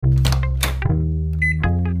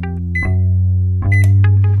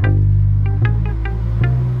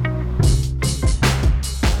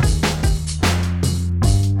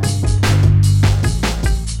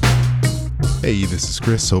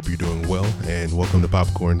Chris. Hope you're doing well, and welcome to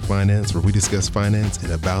Popcorn Finance, where we discuss finance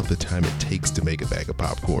and about the time it takes to make a bag of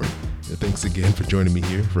popcorn. And thanks again for joining me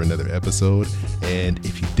here for another episode. And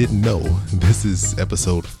if you didn't know, this is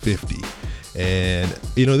episode 50. And,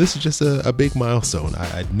 this is just a big milestone.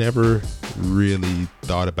 I'd never really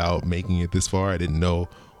thought about making it this far. I didn't know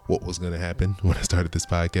what was going to happen when I started this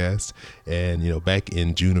podcast. And, back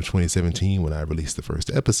in June of 2017, when I released the first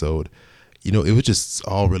episode, it was just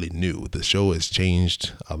all really new. The show has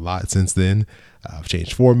changed a lot since then. I've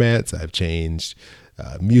changed formats. I've changed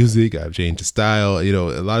music. I've changed the style. A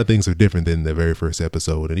lot of things are different than the very first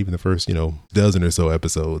episode and even the first, dozen or so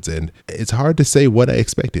episodes. And it's hard to say what I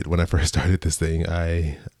expected when I first started this thing.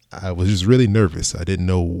 I was just really nervous. I didn't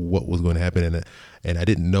know what was going to happen. And I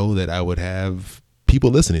didn't know that I would have people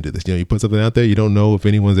listening to this. You put something out there, you don't know if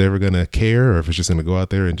anyone's ever going to care or if it's just going to go out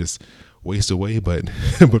there and just waste away. But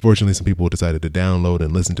fortunately, some people decided to download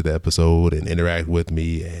and listen to the episode and interact with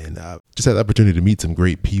me, and just had the opportunity to meet some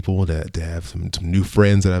great people, to have some new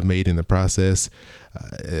friends that I've made in the process.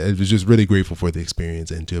 I was just really grateful for the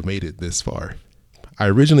experience and to have made it this far. I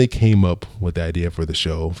originally came up with the idea for the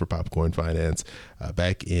show, for Popcorn Finance,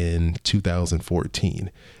 back in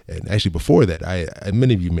 2014. And actually before that,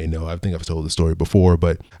 many of you may know, I think I've told the story before,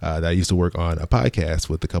 but that I used to work on a podcast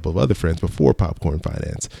with a couple of other friends before Popcorn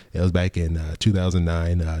Finance. It was back in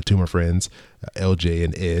 2009, two of my friends, LJ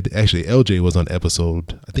and Ed. Actually, LJ was on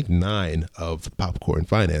episode, I think 9 of Popcorn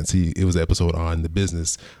Finance. It was an episode on the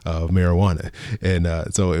business of marijuana.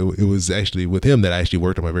 And so it was actually with him that I actually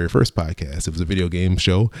worked on my very first podcast. It was a video game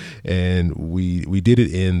show, and we did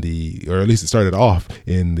it or at least it started off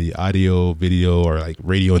in the audio, video, or like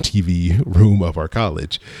radio and TV room of our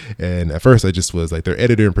college. And at first I just was like their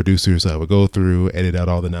editor and producer, so I would go through, edit out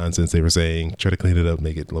all the nonsense they were saying, try to clean it up,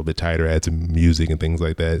 make it a little bit tighter, add some music and things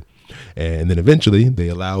like that. And then eventually they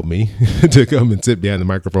allowed me to come and sit behind the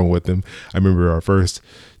microphone with them. I remember our first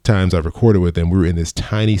times I recorded with them, we were in this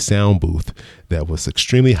tiny sound booth that was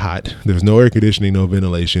extremely hot. There was no air conditioning, no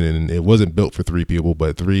ventilation, and it wasn't built for 3 people,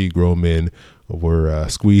 but 3 grown men were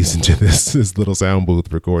squeezed into this little sound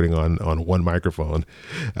booth recording on one microphone.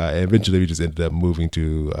 And eventually we just ended up moving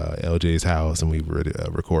to LJ's house, and we would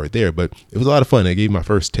record there. But it was a lot of fun. It gave me my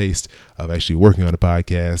first taste of actually working on a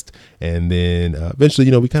podcast. And then eventually,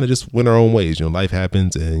 we kind of just went our own ways. Life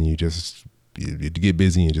happens, and you get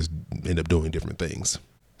busy and just end up doing different things.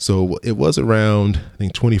 So it was around, I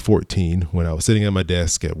think, 2014 when I was sitting at my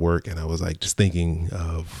desk at work, and I was like just thinking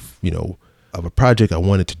of a project I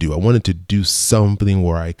wanted to do. I wanted to do something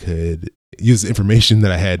where I could use the information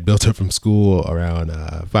that I had built up from school around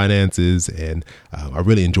finances, and I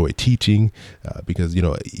really enjoyed teaching because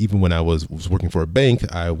even when I was working for a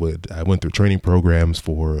bank, I went through training programs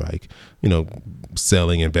for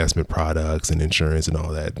selling investment products and insurance and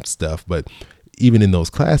all that stuff. But even in those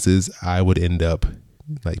classes, I would end up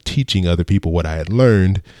teaching other people what I had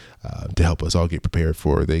learned to help us all get prepared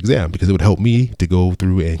for the exam, because it would help me to go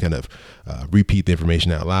through and kind of repeat the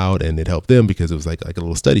information out loud, and it helped them because it was like a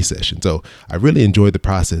little study session. So I really enjoyed the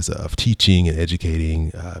process of teaching and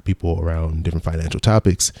educating people around different financial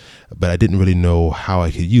topics, but I didn't really know how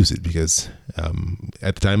I could use it because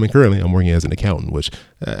at the time and currently I'm working as an accountant, which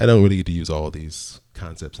I don't really get to use all these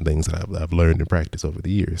concepts and things that I've learned and practiced over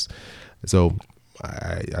the years. So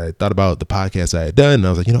I thought about the podcast I had done, and I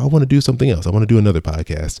was like, I want to do something else. I want to do another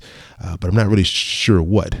podcast, but I'm not really sure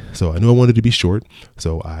what. So I knew I wanted to be short.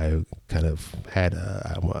 So I kind of had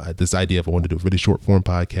this idea of I wanted to do a really short form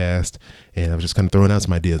podcast, and I was just kind of throwing out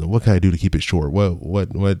some ideas. What can I do to keep it short? What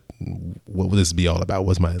will this be all about?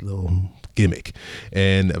 What's my little gimmick?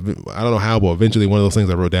 And I don't know how, but eventually one of those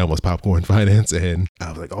things I wrote down was Popcorn Finance, and I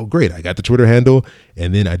was like, oh great, I got the Twitter handle.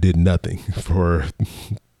 And then I did nothing for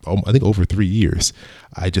I think over 3 years.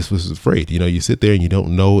 I just was afraid. You sit there and you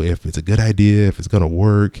don't know if it's a good idea, if it's going to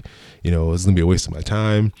work, it's going to be a waste of my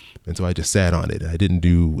time. And so I just sat on it. I didn't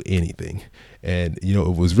do anything. And, it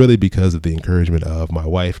was really because of the encouragement of my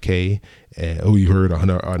wife, Kay, and who you heard on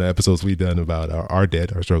the episodes we've done about our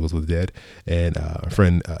debt, our struggles with debt, and our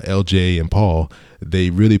friend LJ and Paul. They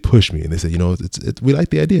really pushed me, and they said, we like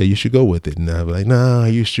the idea. You should go with it. And I was like, nah, are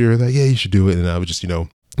you sure? Like, yeah, you should do it. And I was just, you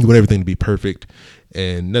want everything to be perfect,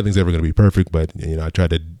 and nothing's ever going to be perfect, but I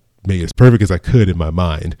tried to make it as perfect as I could in my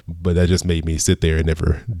mind, but that just made me sit there and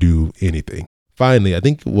never do anything. Finally, I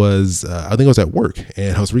think it was at work,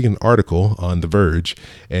 and I was reading an article on The Verge,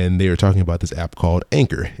 and they were talking about this app called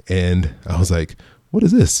Anchor, and I was like, what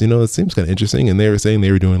is this? It seems kind of interesting. And they were saying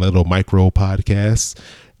they were doing little micro podcasts,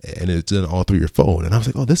 and it's done all through your phone. And I was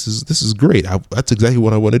like, oh, this is great. That's exactly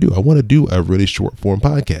what I want to do. I want to do a really short form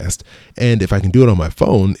podcast. And if I can do it on my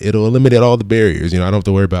phone, it'll eliminate all the barriers. I don't have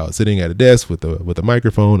to worry about sitting at a desk with a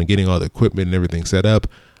microphone and getting all the equipment and everything set up.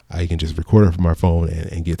 I can just record it from my phone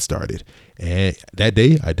and get started. And that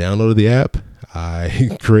day I downloaded the app,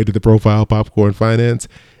 I created the profile Popcorn Finance,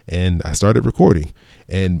 and I started recording.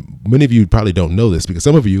 And many of you probably don't know this because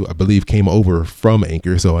some of you, I believe, came over from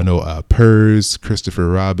Anchor. So I know Pers, Christopher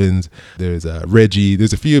Robbins, there's Reggie.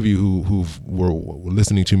 There's a few of you who were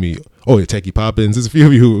listening to me. Oh, yeah, Techie Poppins. There's a few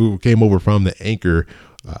of you who came over from the Anchor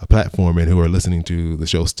platform and who are listening to the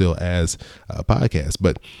show still as a podcast.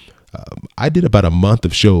 But I did about a month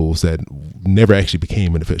of shows that never actually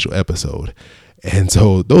became an official episode. And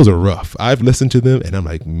so those are rough. I've listened to them and I'm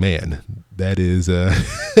like, man, that is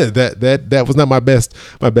that was not my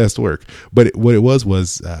best work. But what it was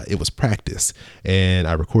it was practice. And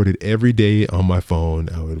I recorded every day on my phone.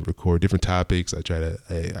 I would record different topics. I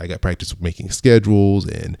got practice with making schedules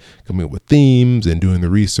and coming up with themes and doing the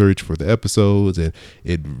research for the episodes. And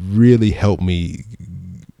it really helped me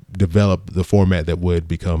develop the format that would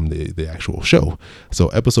become the actual show. So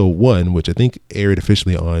episode 1, which I think aired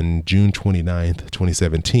officially on June 29th,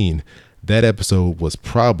 2017, that episode was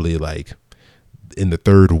probably like in the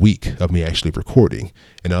 3rd week of me actually recording,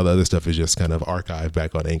 and all the other stuff is just kind of archived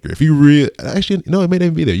back on Anchor. If you actually, no, it may not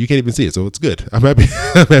even be there. You can't even see it. So it's good. I'm happy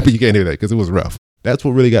you can't hear that because it was rough. That's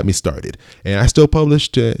what really got me started. And I still publish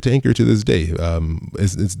to Anchor to this day.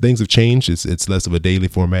 Things have changed. It's less of a daily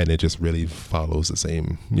format, and it just really follows the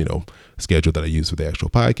same, schedule that I use for the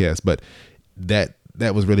actual podcast. But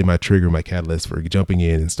that was really my trigger, my catalyst for jumping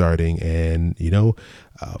in and starting. And,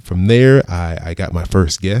 from there, I got my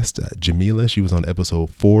first guest, Jamila. She was on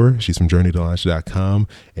episode 4. She's from journeytolaunch.com.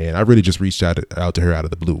 And I really just reached out to her out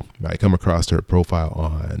of the blue. I come across her profile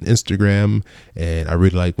on Instagram, and I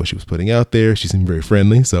really liked what she was putting out there. She seemed very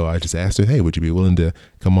friendly. So I just asked her, hey, would you be willing to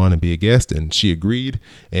come on and be a guest? And she agreed.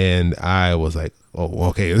 And I was like, oh,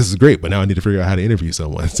 okay, this is great, but now I need to figure out how to interview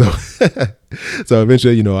someone. So, so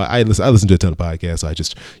eventually, I listened to a ton of podcasts. So I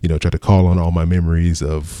just, tried to call on all my memories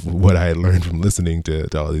of what I had learned from listening to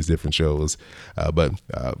all these different shows. But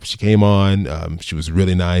she came on. She was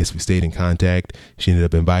really nice. We stayed in contact. She ended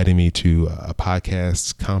up inviting me to a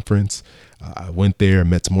podcast conference. I went there,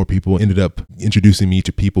 met some more people, ended up introducing me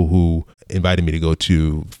to people who invited me to go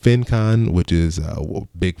to FinCon, which is a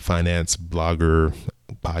big finance blogger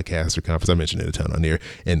podcaster conference. I mentioned it a ton on there.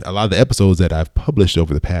 And a lot of the episodes that I've published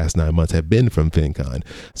over the past 9 months have been from FinCon.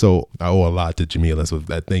 So I owe a lot to Jamila. So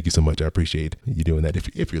thank you so much. I appreciate you doing that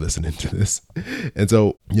if you're listening to this. And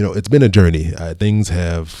so, it's been a journey. Things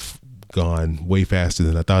have gone way faster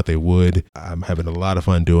than I thought they would. I'm having a lot of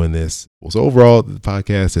fun doing this. So overall, the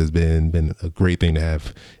podcast has been a great thing to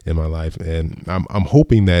have in my life. And I'm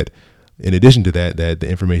hoping that in addition to that the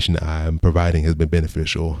information I'm providing has been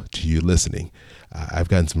beneficial to you listening. I've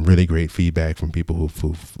gotten some really great feedback from people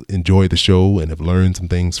who've enjoyed the show and have learned some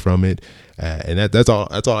things from it. And that's all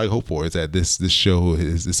I hope for, is that this show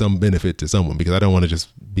is some benefit to someone, because I don't want to just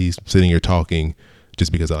be sitting here talking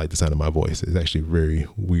just because I like the sound of my voice. It's actually very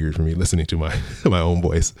weird for me listening to my own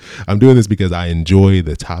voice. I'm doing this because I enjoy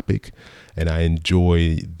the topic, and I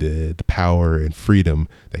enjoy the power and freedom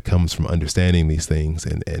that comes from understanding these things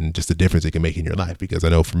and just the difference it can make in your life. Because I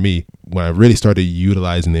know for me, when I really started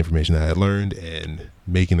utilizing the information that I had learned and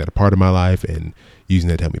making that a part of my life and using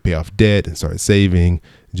that to help me pay off debt and start saving,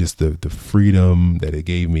 just the freedom that it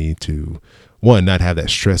gave me to, one, not have that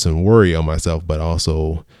stress and worry on myself, but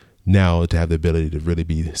also now to have the ability to really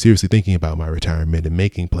be seriously thinking about my retirement and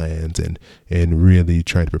making plans and really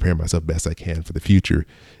trying to prepare myself best I can for the future.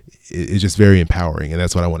 It's just very empowering, and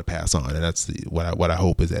that's what I want to pass on. And that's what I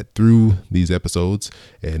hope is that through these episodes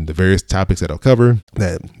and the various topics that I'll cover,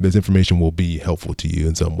 that this information will be helpful to you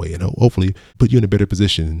in some way and hopefully put you in a better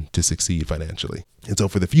position to succeed financially. And so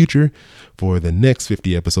for the future, for the next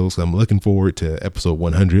 50 episodes, I'm looking forward to episode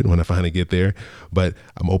 100 when I finally get there. But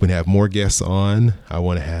I'm hoping to have more guests on. I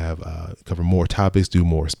want to have cover more topics, do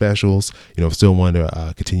more specials. Still want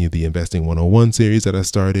to continue the Investing 101 series that I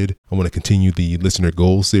started. I want to continue the Listener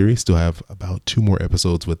Goals series. Still have about 2 more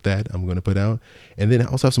episodes with that I'm going to put out. And then I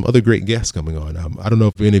also have some other great guests coming on. I don't know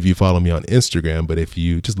if any of you follow me on Instagram, but if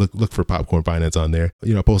you just look for Popcorn Finance on there,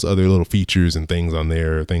 I post other little features and things on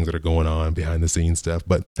there, things that are going on behind the scenes stuff.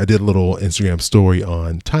 But I did a little Instagram story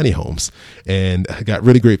on tiny homes, and I got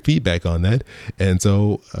really great feedback on that. And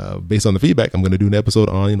so based on the feedback, I'm going to do an episode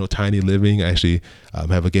on, tiny living. I actually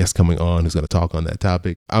have a guest coming on who's going to talk on that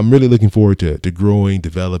topic. I'm really looking forward to growing,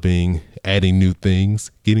 developing, adding new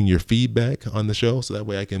things, getting your feedback on the show, so that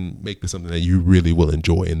way I can make this something that you really will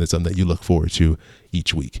enjoy and that's something that you look forward to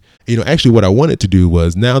each week. Actually what I wanted to do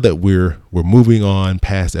was, now that we're moving on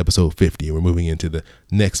past episode 50 and we're moving into the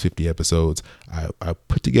next 50 episodes, I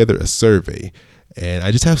put together a survey, and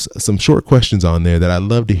I just have some short questions on there that I'd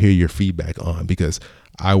love to hear your feedback on, because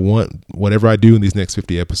I want whatever I do in these next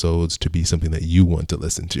 50 episodes to be something that you want to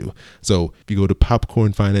listen to. So if you go to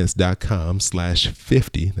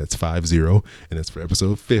popcornfinance.com/50, that's 50, and that's for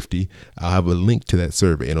episode 50, I'll have a link to that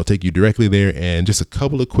survey, and it'll take you directly there, and just a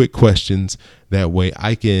couple of quick questions. That way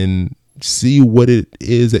I can see what it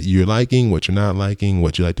is that you're liking, what you're not liking,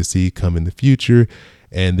 what you like to see come in the future,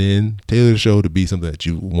 and then tailor the show to be something that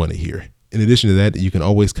you want to hear. In addition to that, you can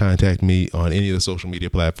always contact me on any of the social media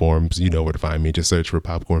platforms. You know where to find me. Just search for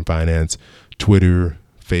Popcorn Finance, Twitter,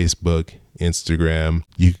 Facebook, Instagram.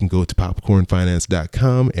 You can go to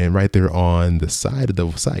popcornfinance.com, and right there on the side of the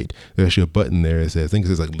site, there's actually a button there that says, I think it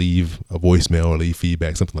says like leave a voicemail or leave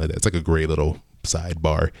feedback, something like that. It's like a gray little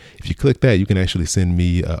sidebar. If you click that, you can actually send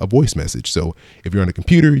me a voice message. So if you're on a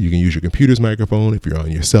computer, you can use your computer's microphone. If you're on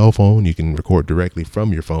your cell phone, you can record directly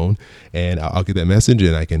from your phone, and I'll get that message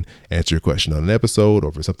and I can answer your question on an episode, or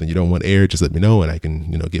if it's something you don't want aired, just let me know and I can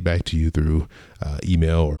get back to you through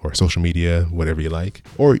email or social media, whatever you like.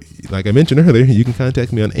 Or like I mentioned earlier, you can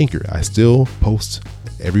contact me on Anchor. I still post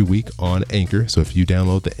every week on Anchor. So if you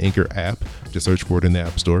download the Anchor app, just search for it in the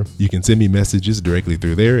App Store. You can send me messages directly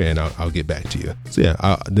through there, and I'll get back to you. So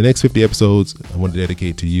yeah, the next 50 episodes I want to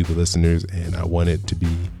dedicate to you, the listeners, and I want it to be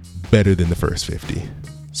better than the first 50.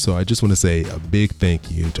 So I just want to say a big thank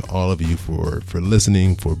you to all of you for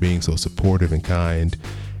listening, for being so supportive and kind,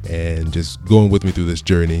 and just going with me through this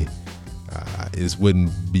journey. This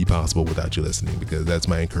wouldn't be possible without you listening, because that's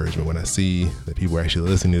my encouragement. When I see that people are actually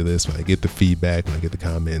listening to this, when I get the feedback, when I get the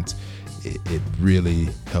comments, it really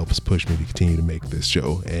helps push me to continue to make this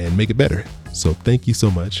show and make it better. So thank you so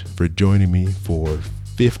much for joining me for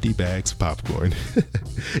 50 bags of popcorn.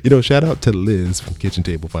 Shout out to Liz from Kitchen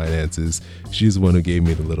Table Finances. She's the one who gave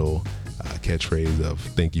me the little catchphrase of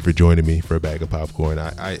thank you for joining me for a bag of popcorn.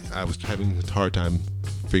 I was having a hard time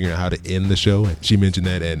figuring out how to end the show, and she mentioned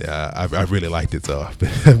that, and I really liked it, so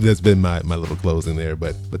that's been my little closing there.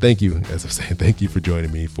 But thank you, as I'm saying, thank you for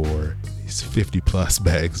joining me for these 50 plus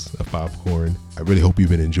bags of popcorn. I really hope you've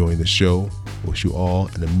been enjoying the show. Wish you all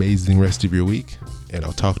an amazing rest of your week, and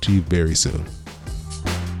I'll talk to you very soon.